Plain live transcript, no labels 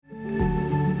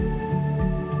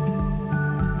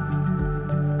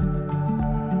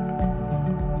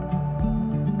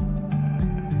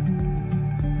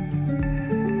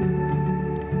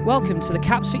Welcome to the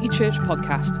Cap City Church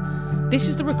podcast. This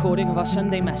is the recording of our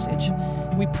Sunday message.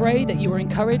 We pray that you are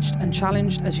encouraged and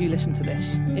challenged as you listen to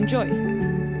this. Enjoy.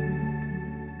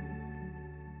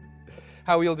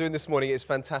 How are you all doing this morning? It's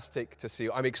fantastic to see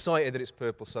you. I'm excited that it's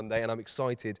Purple Sunday, and I'm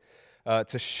excited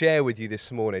to share with you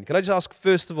this morning. Can I just ask,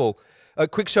 first of all, a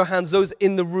quick show of hands, those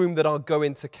in the room that are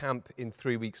going to camp in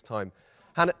 3 weeks' time.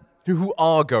 Hannah, who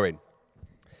are going?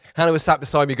 Hannah was sat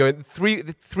beside me going,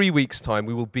 three weeks' time,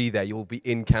 we will be there. You will be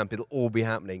in camp. It'll all be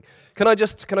happening. Can I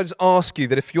just ask you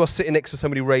that if you're sitting next to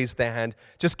somebody who raised their hand,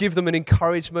 just give them an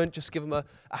encouragement, just give them a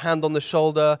hand on the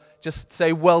shoulder, just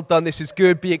say, well done, this is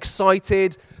good, be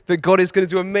excited that God is going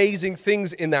to do amazing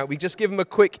things in that. We just give them a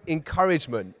quick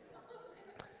encouragement.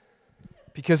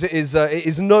 Because it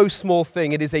is no small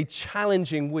thing. It is a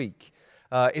challenging week.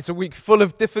 It's a week full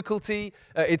of difficulty.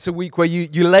 It's a week where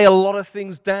you lay a lot of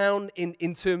things down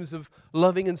in terms of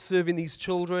loving and serving these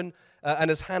children.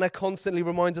 And as Hannah constantly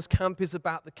reminds us, camp is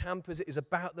about the campers. It is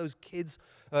about those kids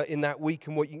in that week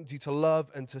and what you can do to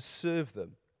love and to serve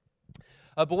them.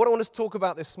 But what I want to talk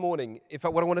about this morning, in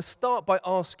fact, what I want to start by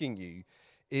asking you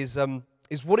is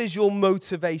what is your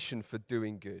motivation for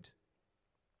doing good?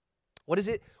 What is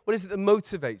it that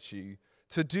motivates you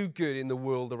to do good in the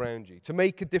world around you, to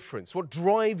make a difference? What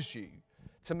drives you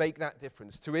to make that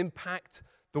difference, to impact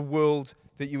the world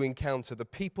that you encounter, the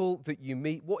people that you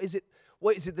meet? What is it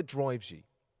that drives you?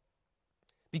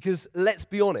 Because let's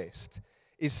be honest,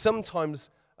 is sometimes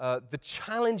the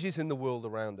challenges in the world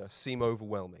around us seem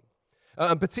overwhelming.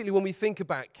 And particularly when we think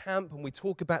about camp and we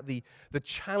talk about the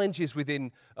challenges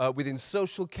within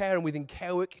social care and within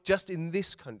care work, just in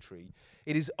this country,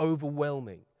 it is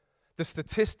overwhelming. The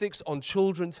statistics on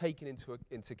children taken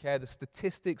into care, the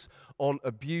statistics on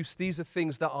abuse, these are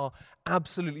things that are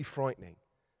absolutely frightening.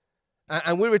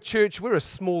 And we're a church, we're a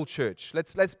small church.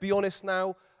 Let's be honest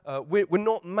now. We're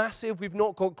not massive, we've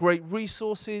not got great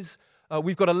resources,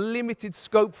 we've got a limited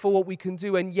scope for what we can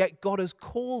do, and yet God has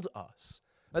called us.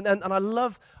 And I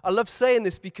love saying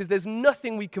this because there's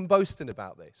nothing we can boast in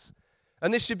about this.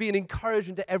 And this should be an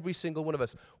encouragement to every single one of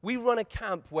us. We run a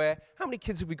camp where, how many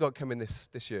kids have we got coming this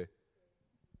year?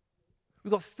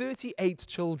 We've got 38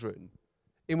 children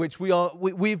in which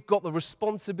we've got the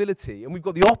responsibility and we've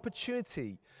got the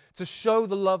opportunity to show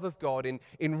the love of God in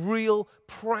real,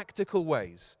 practical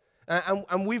ways.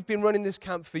 And we've been running this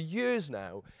camp for years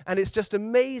now, and it's just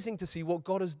amazing to see what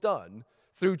God has done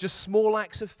through just small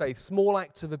acts of faith, small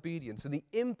acts of obedience, and the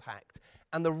impact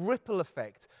and the ripple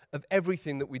effect of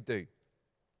everything that we do.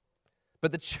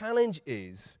 But the challenge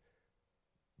is,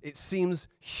 it seems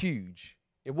huge.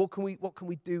 What can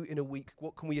we do in a week?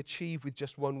 What can we achieve with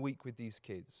just 1 week with these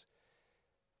kids?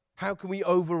 How can we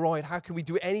override? How can we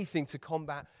do anything to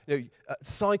combat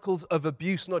cycles of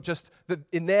abuse, not just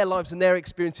in their lives and their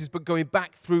experiences, but going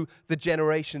back through the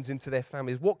generations into their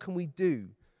families? What can we do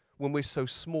when we're so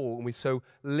small and we're so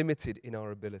limited in our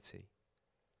ability?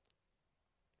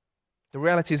 The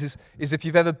reality is if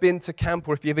you've ever been to camp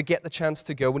or if you ever get the chance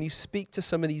to go, when you speak to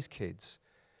some of these kids,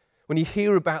 when you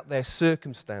hear about their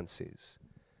circumstances,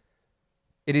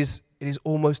 it is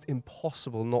almost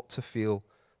impossible not to feel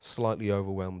slightly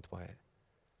overwhelmed by it.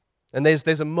 And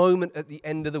there's a moment at the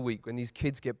end of the week when these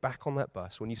kids get back on that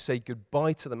bus, when you say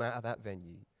goodbye to them out of that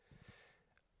venue,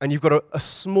 and you've got a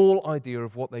small idea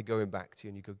of what they're going back to,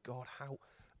 and you go, God,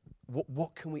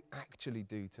 what can we actually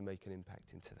do to make an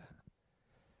impact into that?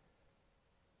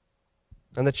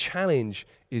 And the challenge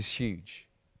is huge.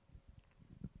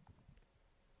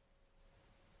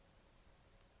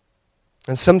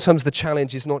 And sometimes the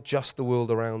challenge is not just the world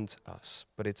around us,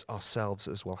 but it's ourselves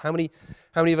as well. How many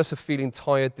of us are feeling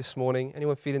tired this morning?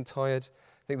 Anyone feeling tired?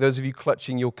 I think those of you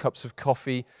clutching your cups of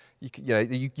coffee,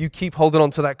 you keep holding on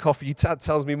to that coffee. That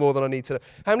tells me more than I need to know.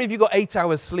 How many of you got 8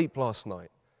 hours sleep last night?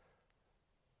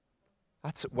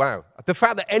 Wow. The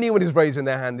fact that anyone is raising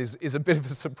their hand is a bit of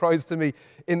a surprise to me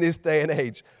in this day and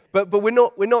age. But we're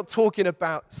not talking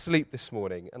about sleep this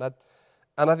morning.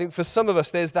 And I think for some of us,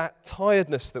 there's that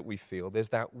tiredness that we feel. There's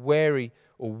that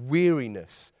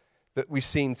weariness that we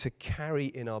seem to carry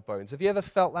in our bones. Have you ever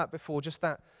felt that before? Just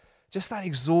that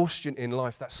exhaustion in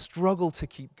life, that struggle to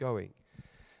keep going.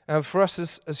 And for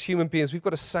us as human beings, we've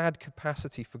got a sad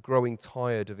capacity for growing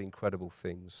tired of incredible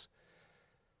things.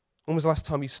 When was the last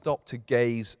time you stopped to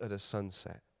gaze at a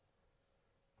sunset?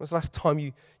 When was the last time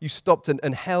you stopped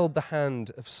and held the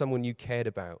hand of someone you cared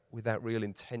about with that real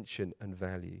intention and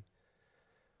value?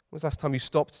 When was the last time you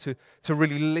stopped to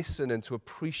really listen and to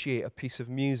appreciate a piece of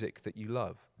music that you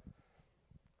love?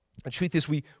 The truth is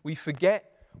we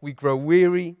forget, we grow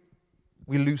weary,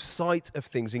 we lose sight of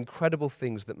things, incredible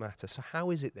things that matter. So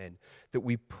how is it then that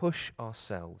we push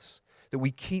ourselves, that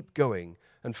we keep going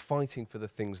and fighting for the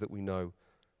things that we know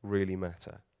really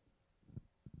matter.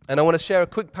 And I want to share a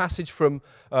quick passage from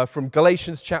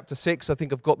Galatians chapter 6. I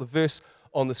think I've got the verse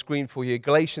on the screen for you.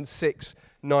 Galatians 6,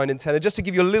 9 and 10. And just to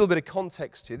give you a little bit of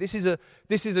context here, this is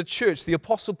a church. The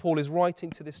Apostle Paul is writing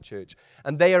to this church,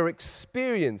 and they are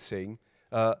experiencing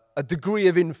a degree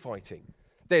of infighting.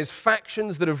 There's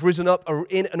factions that have risen up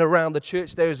in and around the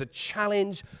church. There is a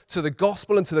challenge to the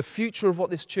gospel and to the future of what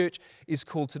this church is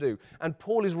called to do. And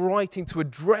Paul is writing to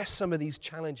address some of these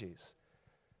challenges.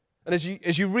 And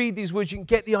as you read these words, you can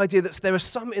get the idea that there are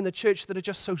some in the church that are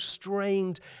just so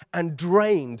strained and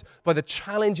drained by the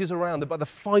challenges around them, by the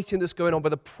fighting that's going on, by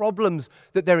the problems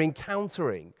that they're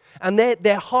encountering. And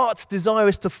their heart's desire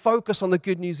is to focus on the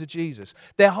good news of Jesus.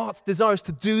 Their heart's desire is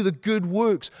to do the good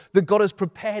works that God has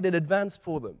prepared in advance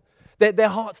for them. Their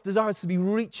heart's desire is to be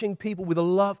reaching people with the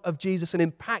love of Jesus and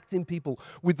impacting people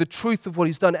with the truth of what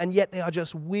He's done. And yet they are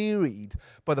just wearied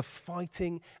by the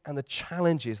fighting and the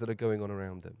challenges that are going on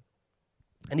around them.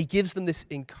 And he gives them this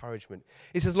encouragement.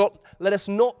 He says, let us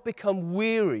not become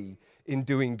weary in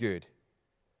doing good.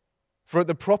 For at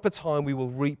the proper time we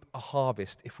will reap a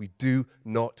harvest if we do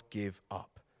not give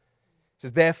up. He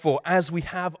says, therefore, as we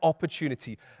have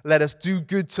opportunity, let us do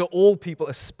good to all people,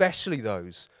 especially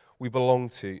those we belong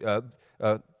to,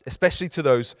 especially to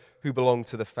those who belong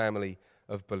to the family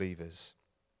of believers.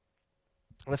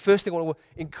 And the first thing I want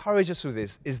to encourage us with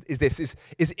is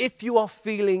if you are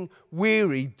feeling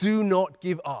weary, do not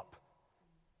give up.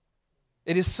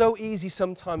 It is so easy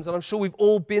sometimes, and I'm sure we've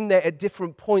all been there at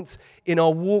different points in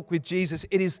our walk with Jesus.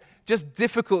 It is just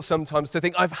difficult sometimes to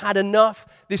think, I've had enough,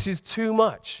 this is too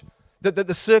much. That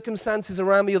the circumstances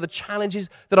around me or the challenges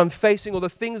that I'm facing or the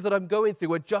things that I'm going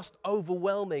through are just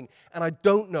overwhelming, and I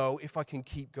don't know if I can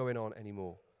keep going on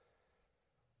anymore.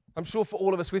 I'm sure for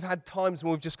all of us, we've had times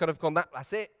when we've just kind of gone,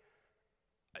 that's it.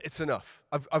 It's enough.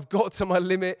 I've got to my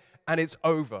limit and it's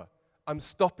over. I'm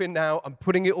stopping now. I'm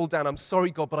putting it all down. I'm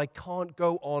sorry, God, but I can't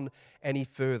go on any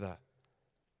further.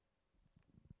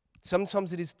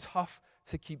 Sometimes it is tough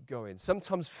to keep going.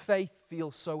 Sometimes faith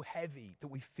feels so heavy that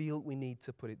we feel we need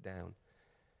to put it down.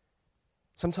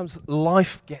 Sometimes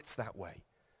life gets that way.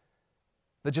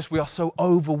 That just we are so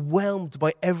overwhelmed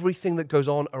by everything that goes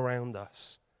on around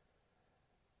us.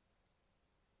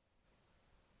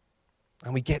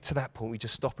 And we get to that point, we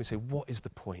just stop and say, what is the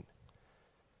point?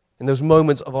 In those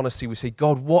moments of honesty, we say,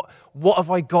 God, what have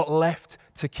I got left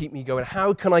to keep me going?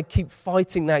 How can I keep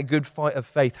fighting that good fight of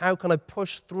faith? How can I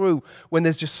push through when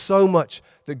there's just so much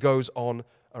that goes on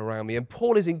around me? And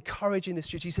Paul is encouraging this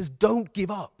church. He says, don't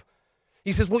give up.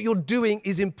 He says, what you're doing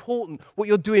is important. What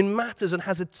you're doing matters and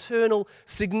has eternal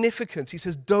significance. He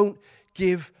says, don't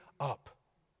give up.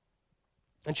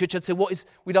 And church, I'd say,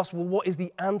 we'd ask, what is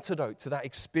the antidote to that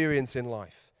experience in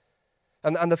life?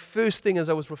 And the first thing as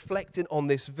I was reflecting on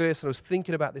this verse and I was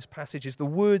thinking about this passage is the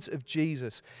words of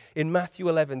Jesus in Matthew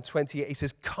 11:28. He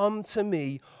says, come to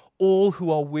me, all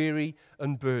who are weary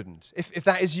and burdened. If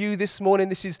that is you this morning,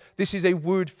 this is a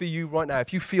word for you right now.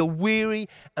 If you feel weary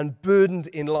and burdened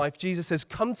in life, Jesus says,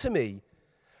 come to me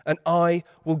and I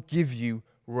will give you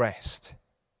rest.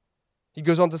 He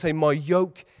goes on to say, my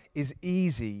yoke is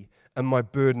easy and my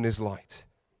burden is light.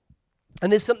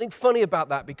 And there's something funny about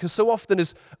that because so often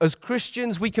as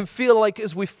Christians, we can feel like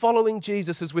as we're following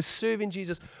Jesus, as we're serving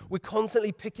Jesus, we're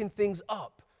constantly picking things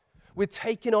up. We're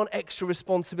taking on extra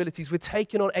responsibilities. We're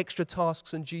taking on extra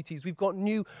tasks and duties. We've got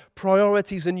new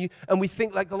priorities and we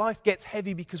think like the life gets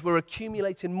heavy because we're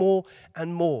accumulating more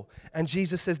and more. And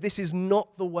Jesus says, this is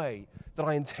not the way that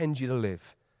I intend you to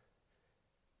live.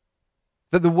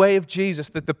 That the way of Jesus,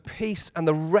 that the peace and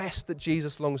the rest that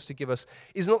Jesus longs to give us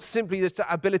is not simply just the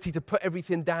ability to put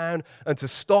everything down and to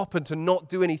stop and to not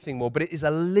do anything more, but it is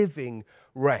a living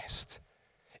rest.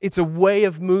 It's a way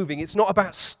of moving. It's not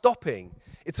about stopping.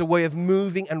 It's a way of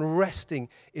moving and resting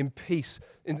in peace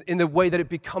in the way that it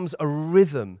becomes a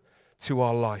rhythm to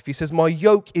our life. He says, my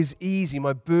yoke is easy,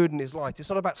 my burden is light. It's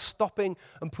not about stopping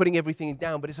and putting everything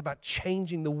down, but it's about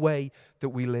changing the way that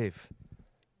we live.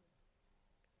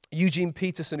 Eugene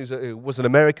Peterson, who was an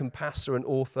American pastor and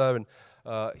author, and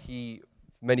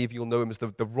many of you will know him as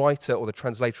the writer or the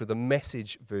translator of the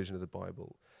Message version of the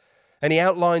Bible. And he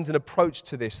outlined an approach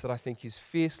to this that I think is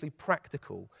fiercely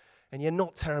practical and yet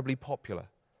not terribly popular.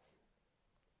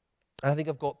 And I think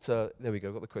I've got, there we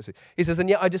go, got the quote. He says, and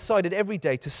yet I decided every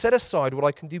day to set aside what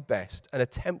I can do best and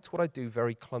attempt what I do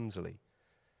very clumsily.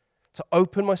 To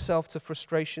open myself to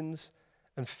frustrations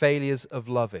and failures of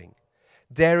loving.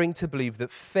 Daring to believe that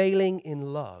failing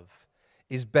in love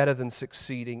is better than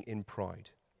succeeding in pride.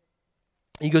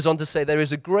 He goes on to say there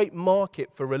is a great market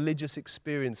for religious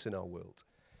experience in our world.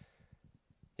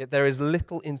 Yet there is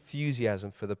little enthusiasm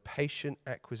for the patient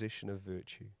acquisition of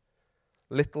virtue,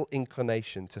 little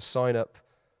inclination to sign up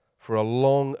for a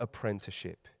long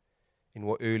apprenticeship in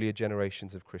what earlier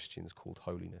generations of Christians called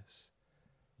holiness.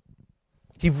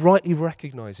 He rightly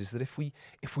recognizes that if we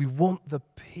want the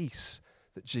peace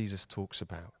that Jesus talks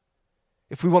about,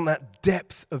 if we want that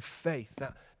depth of faith,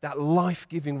 that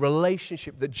life-giving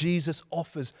relationship that Jesus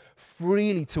offers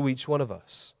freely to each one of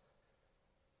us,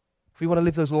 if we want to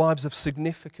live those lives of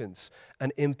significance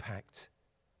and impact,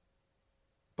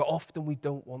 but often we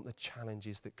don't want the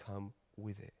challenges that come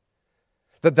with it.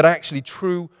 That actually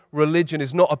true religion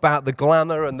is not about the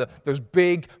glamour and those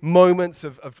big moments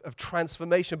of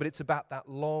transformation, but it's about that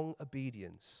long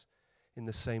obedience in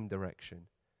the same direction.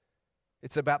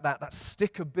 It's about that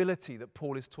stickability that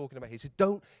Paul is talking about here. He says,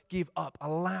 don't give up.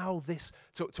 Allow this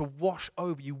to wash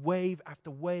over you, wave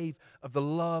after wave of the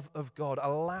love of God.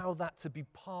 Allow that to be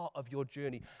part of your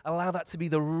journey. Allow that to be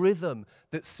the rhythm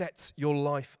that sets your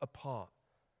life apart.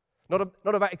 Not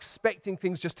about expecting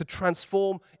things just to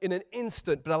transform in an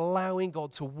instant, but allowing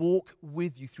God to walk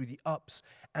with you through the ups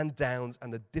and downs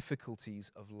and the difficulties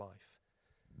of life.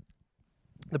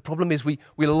 The problem is we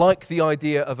like the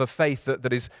idea of a faith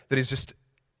that is just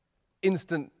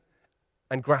instant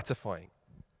and gratifying,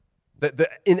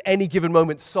 that in any given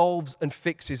moment solves and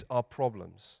fixes our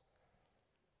problems.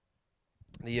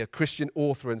 The Christian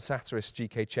author and satirist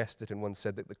G.K. Chesterton once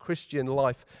said that the Christian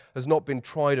life has not been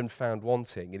tried and found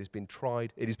wanting. It has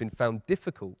been found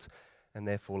difficult and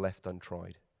therefore left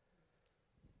untried.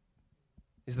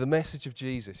 Is the message of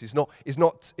Jesus is not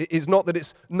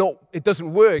that it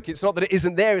doesn't work. It's not that it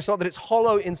isn't there. It's not that it's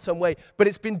hollow in some way, but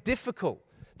it's been difficult.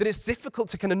 That it's difficult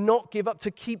to kind of not give up,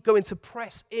 to keep going, to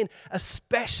press in,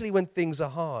 especially when things are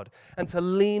hard, and to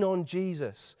lean on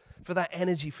Jesus for that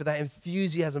energy, for that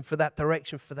enthusiasm, for that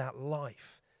direction, for that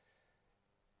life.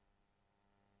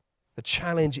 The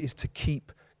challenge is to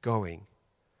keep going.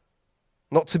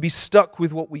 Not to be stuck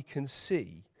with what we can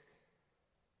see,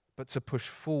 but to push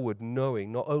forward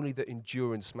knowing not only that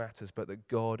endurance matters, but that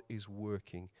God is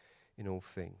working in all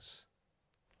things.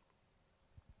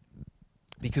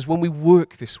 Because when we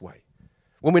work this way,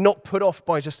 when we're not put off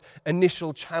by just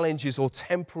initial challenges or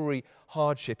temporary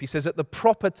hardship, he says at the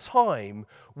proper time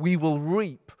we will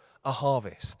reap a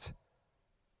harvest.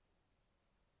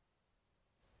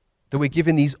 That we're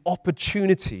given these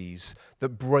opportunities that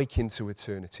break into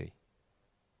eternity.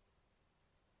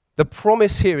 The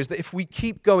promise here is that if we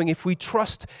keep going, if we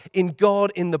trust in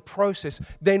God in the process,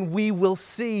 then we will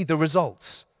see the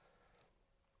results.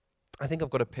 I think I've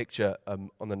got a picture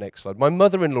on the next slide. My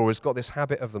mother-in-law has got this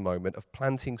habit of the moment of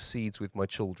planting seeds with my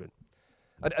children.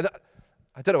 I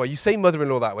don't know why you say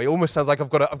mother-in-law that way. It almost sounds like I've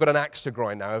got an axe to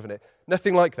grind now, haven't it?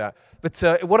 Nothing like that. But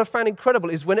what I found incredible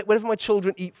is whenever my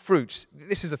children eat fruit,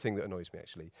 this is the thing that annoys me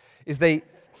actually, is they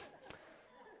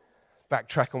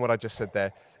backtrack on what I just said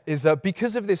there. Is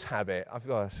because of this habit, I'm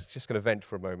just going to vent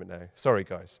for a moment now. Sorry,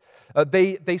 guys.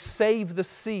 They save the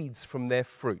seeds from their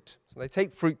fruit. So they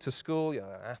take fruit to school, an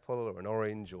apple or an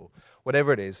orange or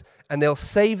whatever it is, and they'll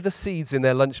save the seeds in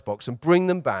their lunchbox and bring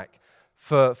them back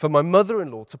for my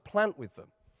mother-in-law to plant with them.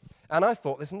 And I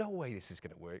thought, there's no way this is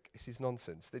going to work. This is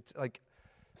nonsense. It's like,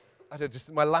 I don't know,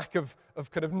 just my lack of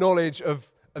kind of knowledge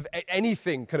of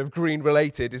anything kind of green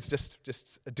related is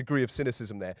just a degree of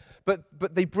cynicism there.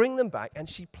 But they bring them back and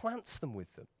she plants them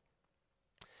with them.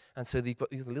 And so they've got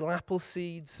these little apple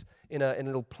seeds in a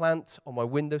little plant on my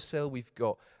windowsill. We've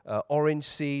got orange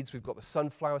seeds. We've got the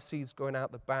sunflower seeds growing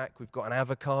out the back. We've got an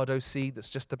avocado seed that's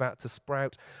just about to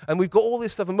sprout. And we've got all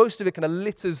this stuff, and most of it kind of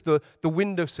litters the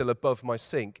windowsill above my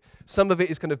sink. Some of it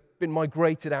has kind of been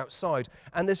migrated outside.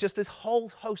 And there's just this whole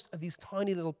host of these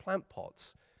tiny little plant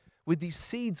pots with these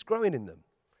seeds growing in them.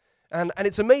 And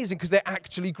it's amazing because they're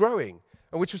actually growing.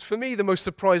 And which was for me the most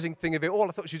surprising thing of it all.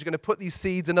 I thought she was going to put these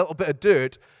seeds in a little bit of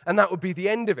dirt and that would be the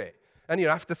end of it. And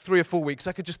after 3 or 4 weeks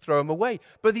I could just throw them away.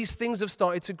 But these things have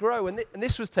started to grow, and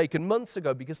this was taken months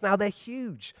ago because now they're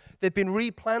huge. They've been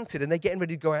replanted and they're getting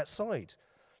ready to go outside.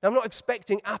 Now I'm not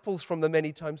expecting apples from them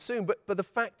anytime soon, but the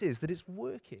fact is that it's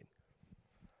working.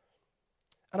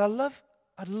 And I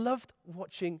loved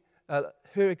watching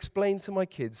her explain to my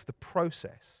kids the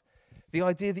process. The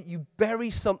idea that you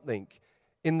bury something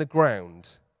in the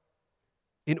ground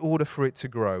in order for it to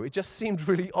grow. It just seemed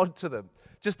really odd to them.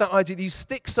 Just that idea that you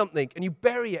stick something and you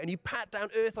bury it and you pat down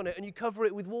earth on it and you cover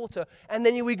it with water and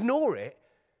then you ignore it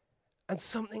and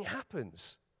something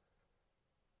happens.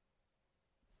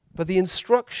 But the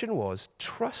instruction was,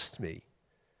 trust me,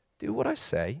 do what I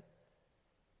say,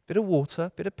 bit of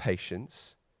water, bit of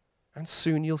patience, and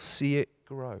soon you'll see it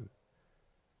grow.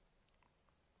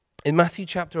 In Matthew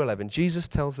chapter 11, Jesus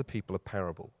tells the people a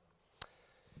parable.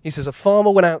 He says, a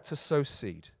farmer went out to sow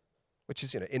seed, which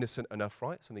is, innocent enough,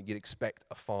 right? Something you'd expect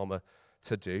a farmer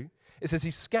to do. It says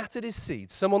he scattered his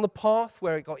seeds, some on the path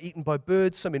where it got eaten by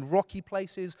birds, some in rocky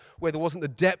places where there wasn't the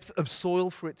depth of soil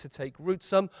for it to take root,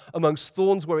 some amongst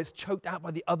thorns where it's choked out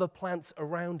by the other plants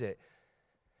around it.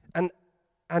 And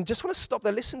just want to stop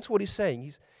there. Listen to what he's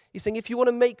saying. He's saying if you want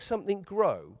to make something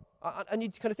grow, and you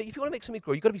kind of think, if you want to make something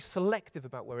grow, you've got to be selective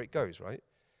about where it goes, right?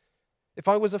 If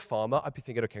I was a farmer, I'd be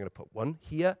thinking, okay, I'm going to put one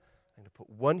here, I'm going to put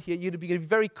one here. You'd be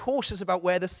very cautious about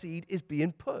where the seed is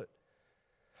being put.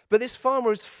 But this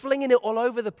farmer is flinging it all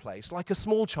over the place like a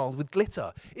small child with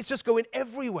glitter. It's just going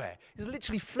everywhere. He's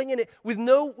literally flinging it with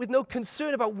no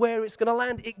concern about where it's going to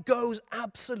land. It goes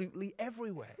absolutely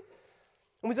everywhere.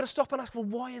 And we've got to stop and ask, well,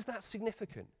 why is that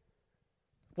significant?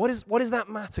 What does that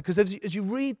matter? Because as you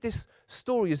read this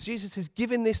story, as Jesus is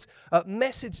giving this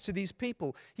message to these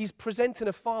people, he's presenting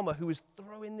a farmer who is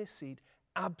throwing this seed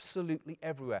absolutely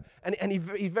everywhere. And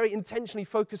he very intentionally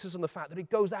focuses on the fact that it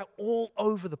goes out all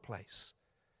over the place.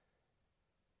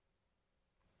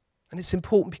 And it's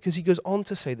important because he goes on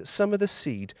to say that some of the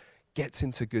seed gets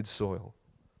into good soil.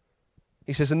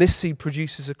 He says, and this seed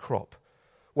produces a crop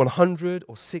 100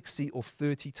 or 60 or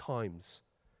 30 times.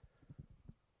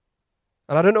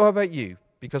 And I don't know about you,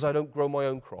 because I don't grow my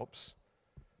own crops,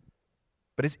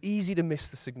 but it's easy to miss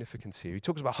the significance here. He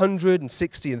talks about 100 and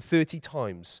 60 and 30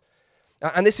 times.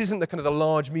 And this isn't the kind of the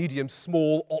large, medium,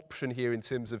 small option here in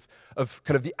terms of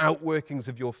kind of the outworkings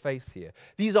of your faith here.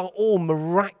 These are all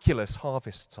miraculous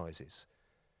harvest sizes.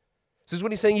 So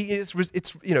when he's saying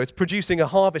it's producing a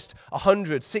harvest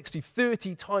 100, 60,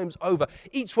 30 times over.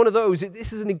 Each one of those,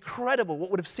 this is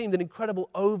what would have seemed an incredible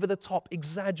over-the-top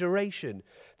exaggeration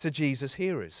to Jesus'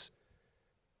 hearers.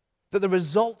 That the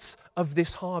results of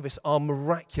this harvest are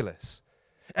miraculous.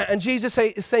 And Jesus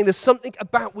is saying there's something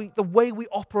about the way we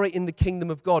operate in the kingdom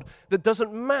of God that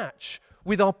doesn't match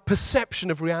with our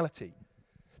perception of reality.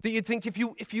 That you'd think if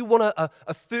you want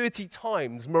a 30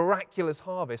 times miraculous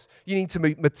harvest, you need to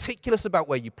be meticulous about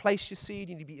where you place your seed,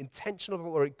 you need to be intentional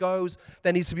about where it goes,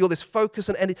 there needs to be all this focus.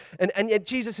 And yet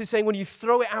Jesus is saying when you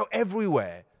throw it out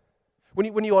everywhere,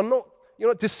 when you're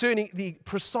not discerning the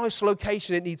precise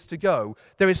location it needs to go,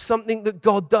 there is something that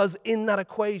God does in that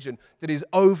equation that is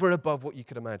over and above what you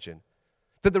could imagine.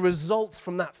 That the results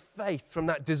from that faith, from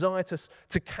that desire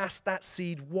to cast that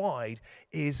seed wide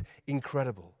is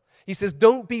incredible. He says,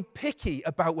 don't be picky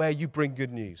about where you bring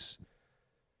good news.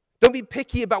 Don't be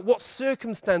picky about what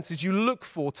circumstances you look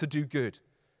for to do good.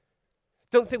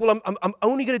 Don't think, well, I'm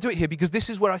only going to do it here because this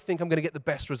is where I think I'm going to get the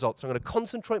best results. So I'm going to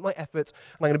concentrate my efforts,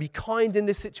 and I'm going to be kind in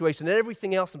this situation. And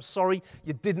everything else, I'm sorry,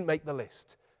 you didn't make the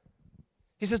list.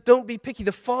 He says, don't be picky.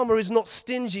 The farmer is not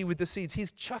stingy with the seeds.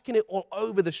 He's chucking it all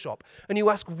over the shop. And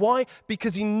you ask, why?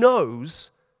 Because he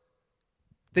knows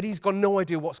that he's got no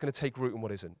idea what's going to take root and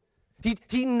what isn't.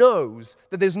 He knows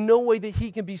that there's no way that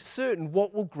he can be certain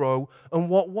what will grow and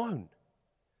what won't.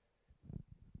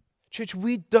 Church,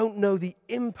 we don't know the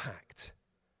impact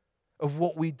of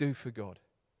what we do for God.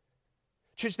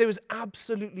 Church, there is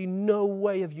absolutely no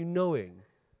way of you knowing.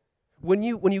 When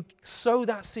you sow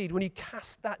that seed, when you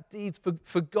cast that deed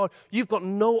for God, you've got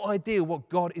no idea what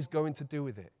God is going to do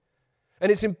with it.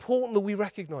 And it's important that we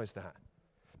recognize that.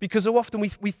 Because so often we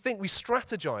think, we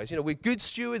strategize. We're good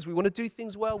stewards. We want to do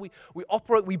things well. We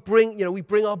operate. We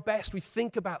bring our best. We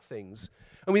think about things.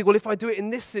 And if I do it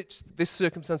in this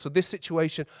circumstance or this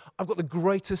situation, I've got the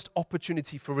greatest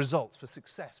opportunity for results, for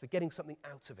success, for getting something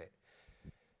out of it.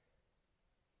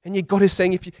 And yet God is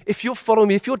saying, if you're following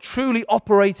me, if you're truly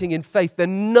operating in faith,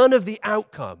 then none of the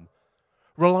outcome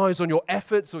relies on your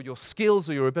efforts or your skills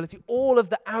or your ability. All of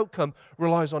the outcome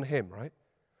relies on Him, right?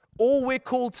 All we're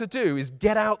called to do is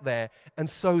get out there and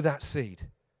sow that seed.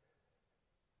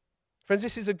 Friends,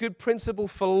 this is a good principle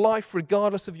for life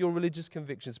regardless of your religious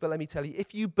convictions. But let me tell you,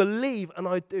 if you believe, and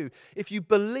I do, if you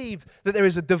believe that there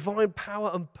is a divine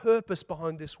power and purpose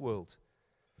behind this world,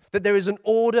 that there is an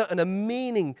order and a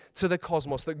meaning to the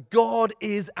cosmos, that God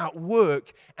is at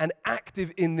work and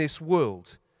active in this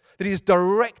world, that He is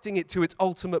directing it to its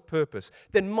ultimate purpose,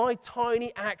 then my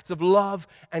tiny acts of love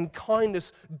and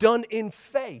kindness done in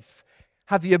faith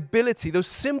have the ability, those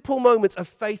simple moments of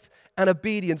faith and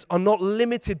obedience are not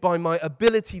limited by my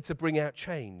ability to bring out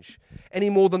change any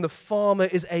more than the farmer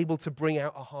is able to bring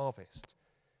out a harvest.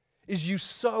 Is you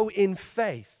sow in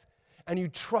faith and you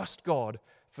trust God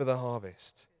for the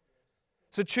harvest.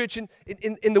 So church,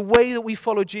 in the way that we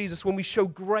follow Jesus, when we show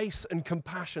grace and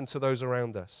compassion to those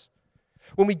around us,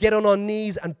 when we get on our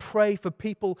knees and pray for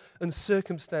people and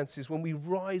circumstances, when we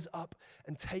rise up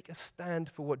and take a stand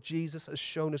for what Jesus has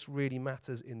shown us really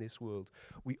matters in this world,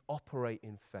 we operate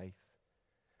in faith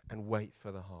and wait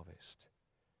for the harvest.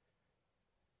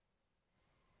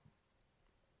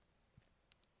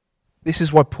 This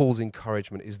is why Paul's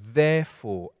encouragement is,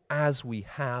 therefore, as we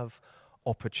have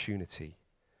opportunity,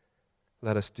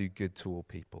 let us do good to all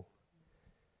people.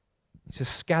 He says,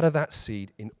 scatter that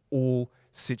seed in all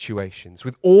situations,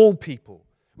 with all people,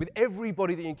 with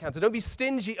everybody that you encounter. Don't be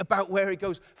stingy about where it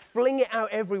goes. Fling it out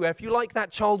everywhere. If you like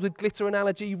that child with glitter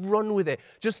analogy, run with it.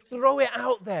 Just throw it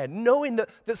out there, knowing that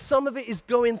some of it is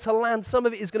going to land, some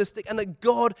of it is going to stick, and that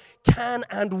God can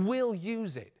and will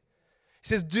use it. He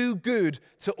says, do good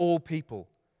to all people.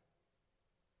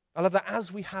 I love that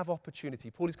as we have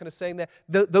opportunity. Paul is kind of saying there,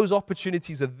 those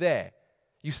opportunities are there.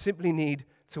 You simply need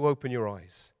to open your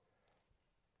eyes.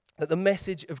 That the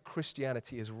message of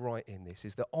Christianity is right in this,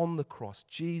 is that on the cross,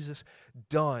 Jesus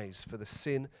dies for the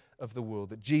sin of the world,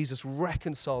 that Jesus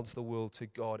reconciles the world to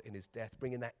God in his death,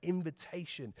 bringing that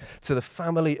invitation to the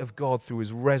family of God through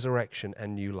his resurrection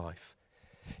and new life.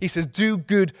 He says, do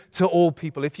good to all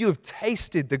people. If you have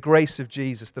tasted the grace of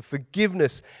Jesus, the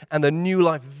forgiveness and the new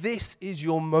life, this is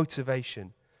your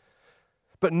motivation.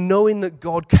 But knowing that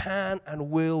God can and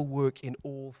will work in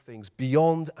all things,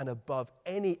 beyond and above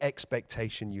any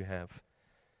expectation you have.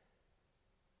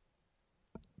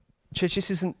 Church,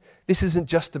 this isn't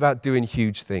just about doing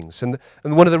huge things. And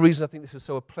one of the reasons I think this is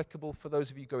so applicable for those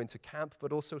of you going to camp,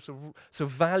 but also so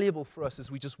valuable for us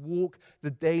as we just walk the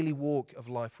daily walk of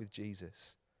life with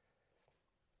Jesus.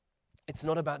 It's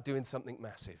not about doing something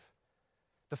massive.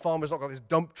 The farmer's not got this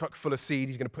dump truck full of seed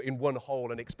he's going to put in one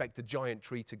hole and expect a giant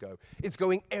tree to go. It's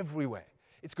going everywhere.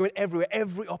 It's going everywhere,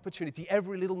 every opportunity,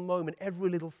 every little moment, every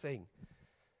little thing.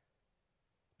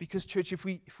 Because, church, if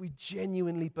we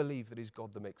genuinely believe that it's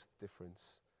God that makes the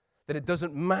difference, then it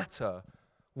doesn't matter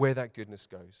where that goodness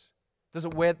goes.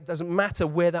 Doesn't matter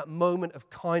where that moment of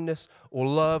kindness or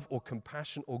love or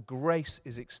compassion or grace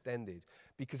is extended.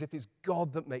 Because if it's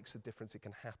God that makes the difference, it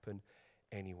can happen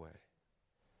anywhere.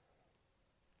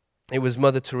 It was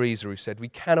Mother Teresa who said, we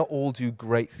cannot all do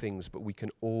great things, but we can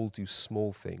all do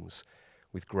small things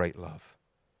with great love.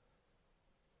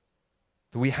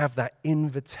 That we have that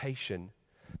invitation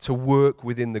to work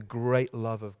within the great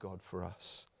love of God for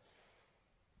us.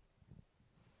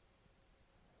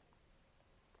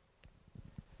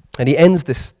 And he ends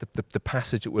the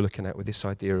passage that we're looking at with this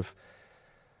idea of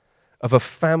a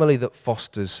family that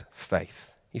fosters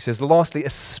faith. He says, lastly,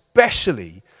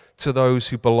 especially to those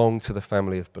who belong to the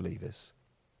family of believers.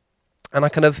 And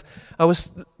I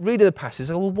was reading the passage,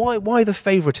 well, why the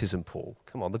favoritism, Paul?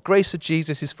 Come on, the grace of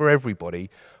Jesus is for everybody.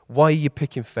 Why are you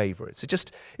picking favorites?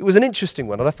 It was an interesting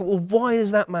one. And I thought, well, why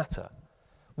does that matter?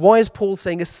 Why is Paul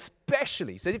saying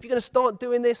especially? He said, if you're going to start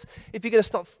doing this, if you're going to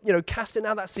start, casting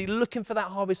out that seed, looking for that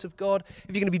harvest of God,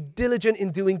 if you're going to be diligent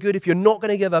in doing good, if you're not going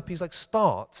to give up, he's like,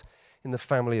 start in the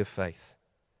family of faith.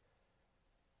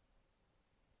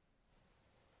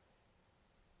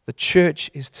 The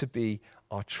church is to be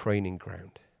our training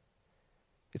ground.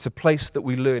 It's a place that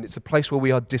we learn. It's a place where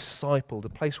we are discipled, a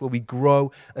place where we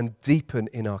grow and deepen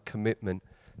in our commitment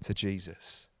to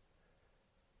Jesus.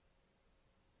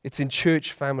 It's in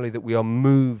church family that we are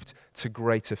moved to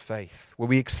greater faith, where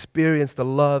we experience the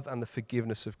love and the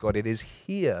forgiveness of God. It is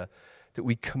here that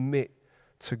we commit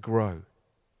to grow.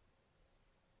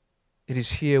 It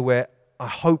is here where I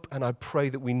hope and I pray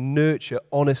that we nurture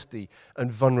honesty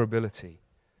and vulnerability.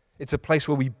 It's a place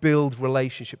where we build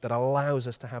relationship that allows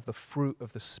us to have the fruit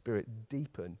of the Spirit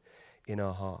deepen in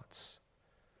our hearts.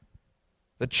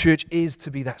 The church is to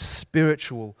be that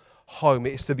spiritual home.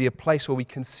 It is to be a place where we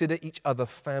consider each other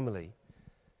family.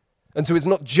 And so it's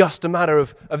not just a matter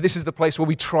of this is the place where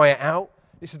we try it out.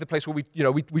 This is the place where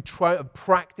we try and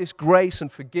practice grace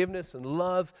and forgiveness and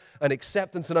love and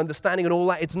acceptance and understanding and all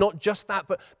that. It's not just that,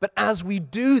 but as we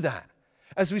do that,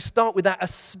 as we start with that,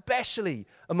 especially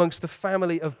amongst the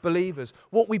family of believers,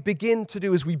 what we begin to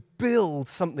do is we build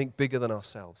something bigger than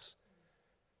ourselves.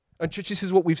 And church, this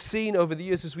is what we've seen over the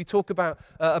years as we talk about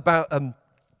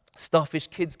Starfish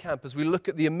Kids Camp, as we look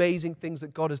at the amazing things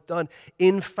that God has done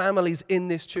in families in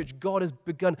this church. God has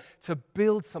begun to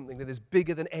build something that is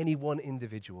bigger than any one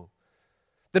individual.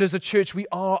 That as a church, we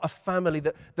are a family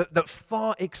that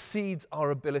far exceeds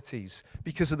our abilities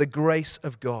because of the grace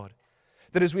of God.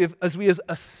 That as we have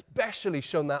especially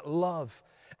shown that love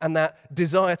and that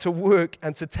desire to work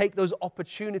and to take those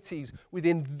opportunities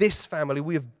within this family,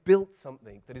 we have built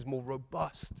something that is more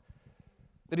robust,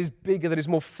 that is bigger, that is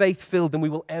more faith-filled than we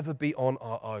will ever be on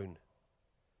our own.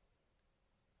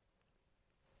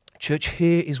 Church,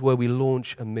 here is where we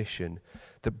launch a mission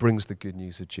that brings the good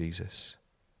news of Jesus.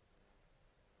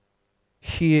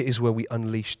 Here is where we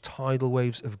unleash tidal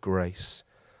waves of grace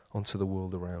onto the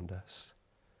world around us.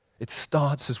 It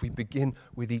starts as we begin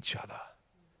with each other,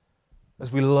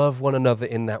 as we love one another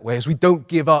in that way, as we don't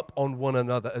give up on one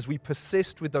another, as we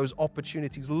persist with those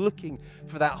opportunities, looking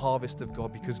for that harvest of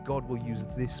God, because God will use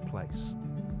this place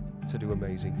to do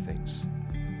amazing things.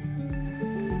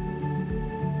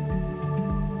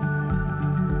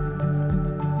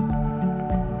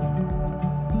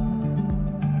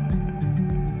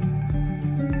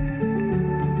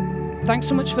 Thanks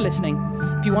so much for listening.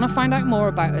 If you want to find out more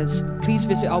about us, please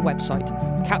visit our website,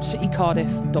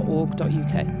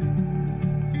 capcitycardiff.org.uk.